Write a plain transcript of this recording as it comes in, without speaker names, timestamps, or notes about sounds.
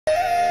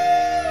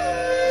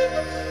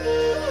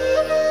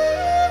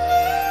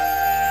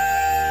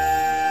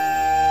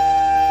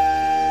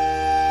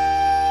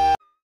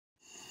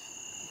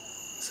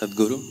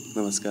Sadhguru,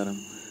 Namaskaram.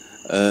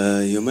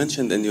 You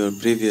mentioned in your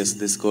previous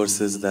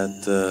discourses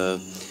that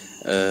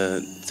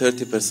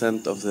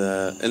 30% of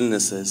the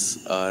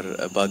illnesses are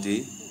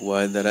body,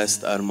 while the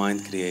rest are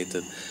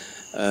mind-created.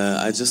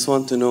 I just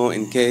want to know,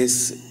 in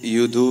case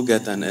you do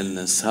get an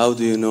illness, how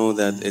do you know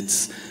that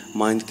it's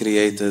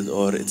mind-created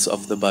or it's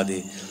of the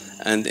body?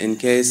 And in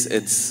case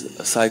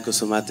it's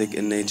psychosomatic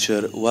in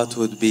nature, what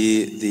would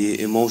be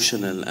the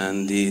emotional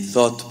and the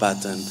thought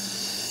pattern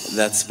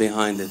that's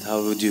behind it?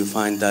 How would you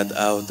find that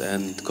out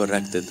and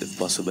correct it if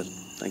possible?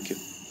 Thank you.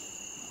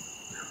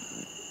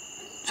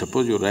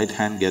 Suppose your right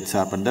hand gets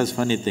up and does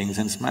funny things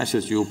and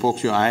smashes you,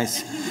 pokes your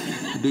eyes,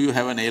 do you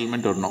have an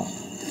ailment or no?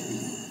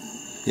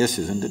 Yes,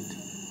 isn't it?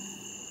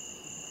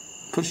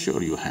 For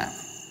sure you have.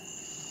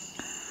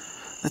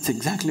 That's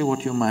exactly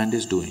what your mind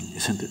is doing,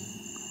 isn't it?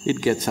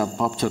 It gets up,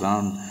 pops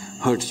around,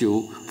 hurts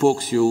you,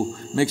 pokes you,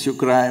 makes you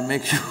cry,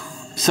 makes you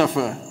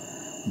suffer.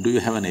 Do you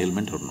have an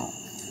ailment or no?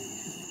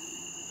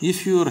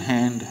 If your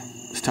hand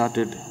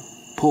started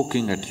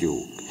poking at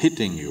you,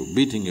 hitting you,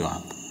 beating you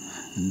up,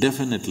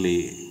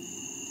 definitely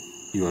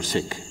you are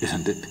sick,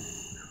 isn't it?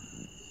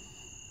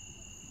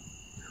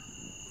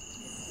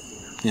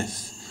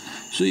 Yes.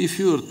 So if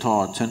your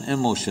thoughts and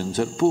emotions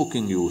are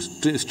poking you,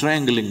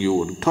 strangling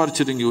you,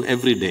 torturing you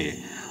every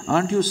day,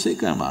 aren't you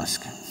sick, I'm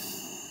asking?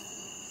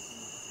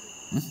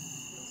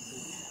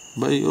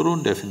 By your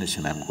own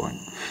definition I'm going.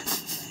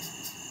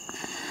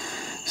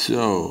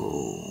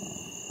 So,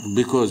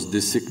 because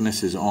this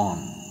sickness is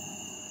on,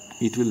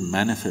 it will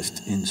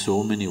manifest in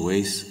so many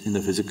ways in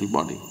the physical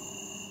body.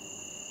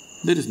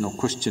 There is no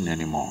question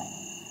anymore.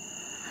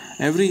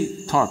 Every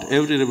thought,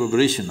 every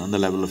reverberation on the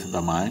level of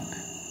the mind,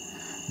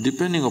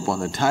 depending upon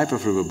the type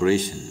of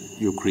reverberation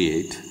you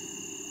create,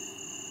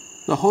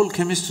 the whole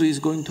chemistry is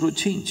going through a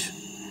change.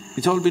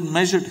 It's all been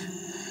measured.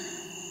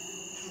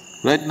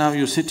 Right now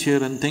you sit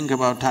here and think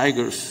about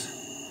tigers,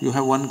 you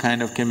have one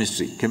kind of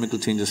chemistry, chemical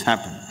changes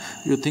happen.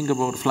 You think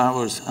about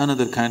flowers,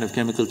 another kind of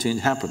chemical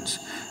change happens.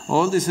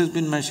 All this has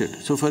been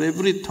measured. So for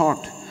every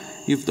thought,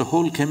 if the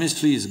whole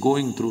chemistry is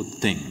going through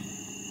thing,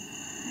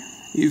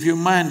 if your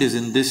mind is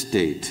in this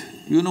state,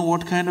 you know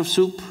what kind of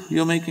soup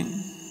you're making?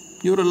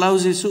 You're a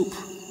lousy soup.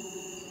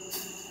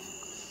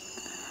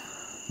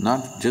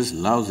 Not just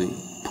lousy,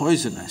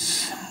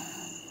 poisonous.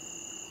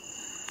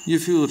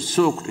 If you are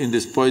soaked in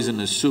this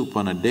poisonous soup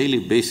on a daily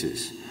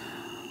basis,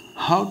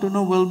 how to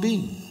know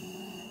well-being?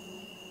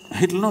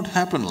 It'll not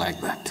happen like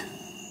that.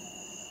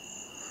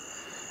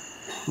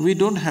 We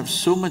don't have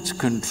so much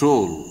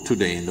control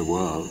today in the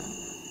world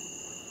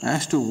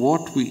as to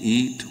what we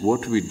eat,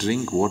 what we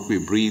drink, what we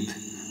breathe,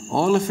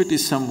 all of it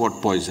is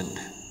somewhat poisoned.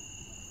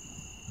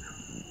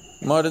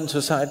 Modern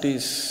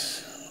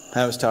societies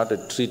have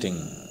started treating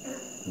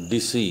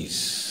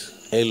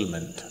disease,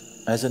 ailment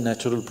as a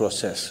natural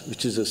process,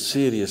 which is a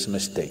serious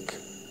mistake.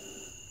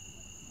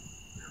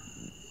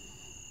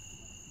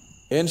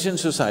 Ancient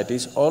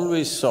societies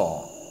always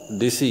saw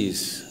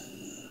disease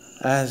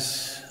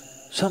as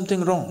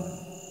something wrong.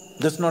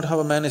 That's not how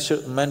a man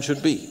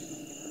should be.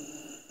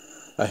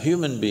 A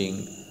human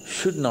being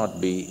should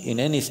not be in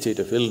any state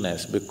of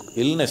illness, because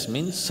illness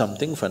means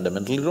something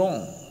fundamentally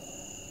wrong.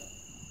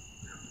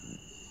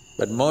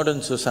 But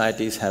modern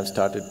societies have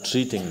started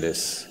treating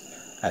this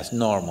as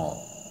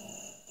normal,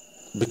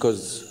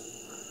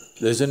 because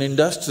there's an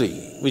industry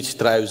which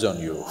thrives on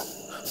you,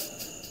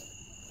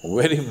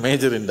 very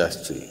major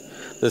industry.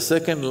 The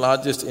second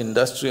largest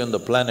industry on the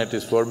planet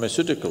is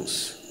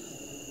pharmaceuticals.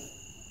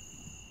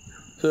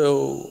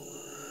 So,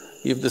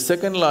 if the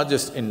second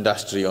largest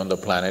industry on the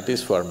planet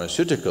is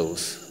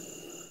pharmaceuticals,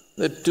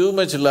 there's too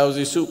much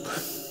lousy soup,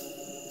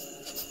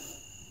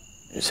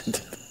 isn't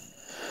it?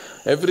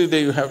 Every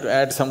day you have to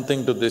add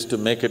something to this to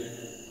make it…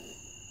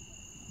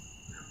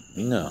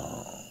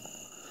 No.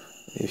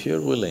 If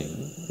you're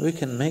willing, we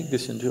can make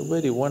this into a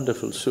very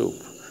wonderful soup.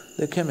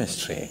 The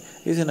chemistry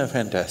is in a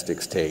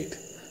fantastic state.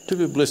 To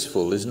be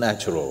blissful is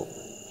natural.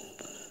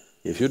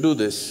 If you do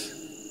this,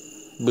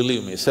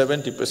 believe me,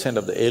 70%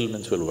 of the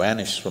ailments will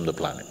vanish from the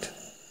planet.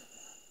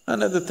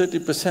 Another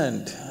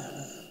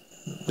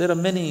 30%, there are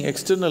many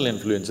external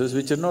influences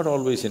which are not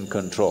always in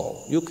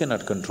control. You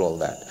cannot control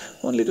that,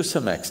 only to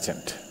some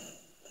extent.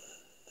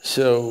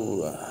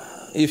 So,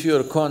 if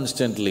you're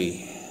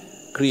constantly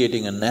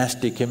creating a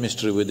nasty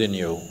chemistry within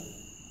you,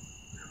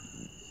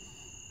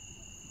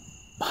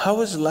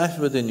 how is life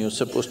within you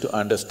supposed to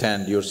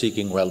understand you're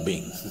seeking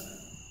well-being?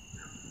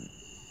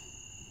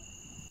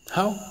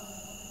 How?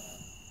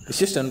 It's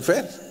just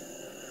unfair.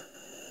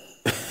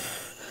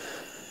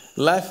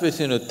 Life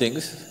within you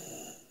thinks,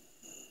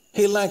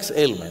 he likes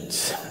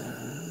ailments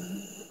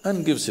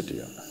and gives it to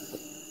you.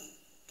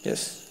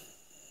 Yes?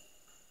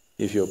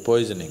 If you're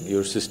poisoning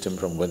your system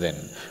from within,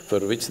 for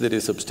which there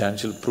is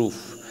substantial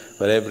proof,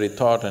 for every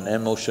thought and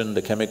emotion,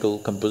 the chemical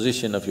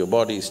composition of your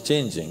body is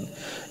changing,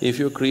 if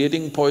you're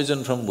creating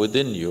poison from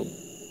within you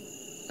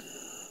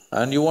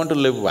and you want to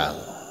live well,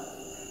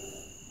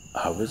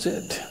 how is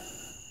it?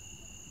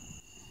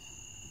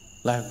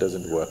 Life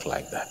doesn't work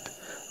like that.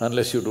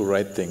 Unless you do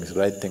right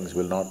things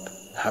will not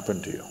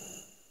happen to you.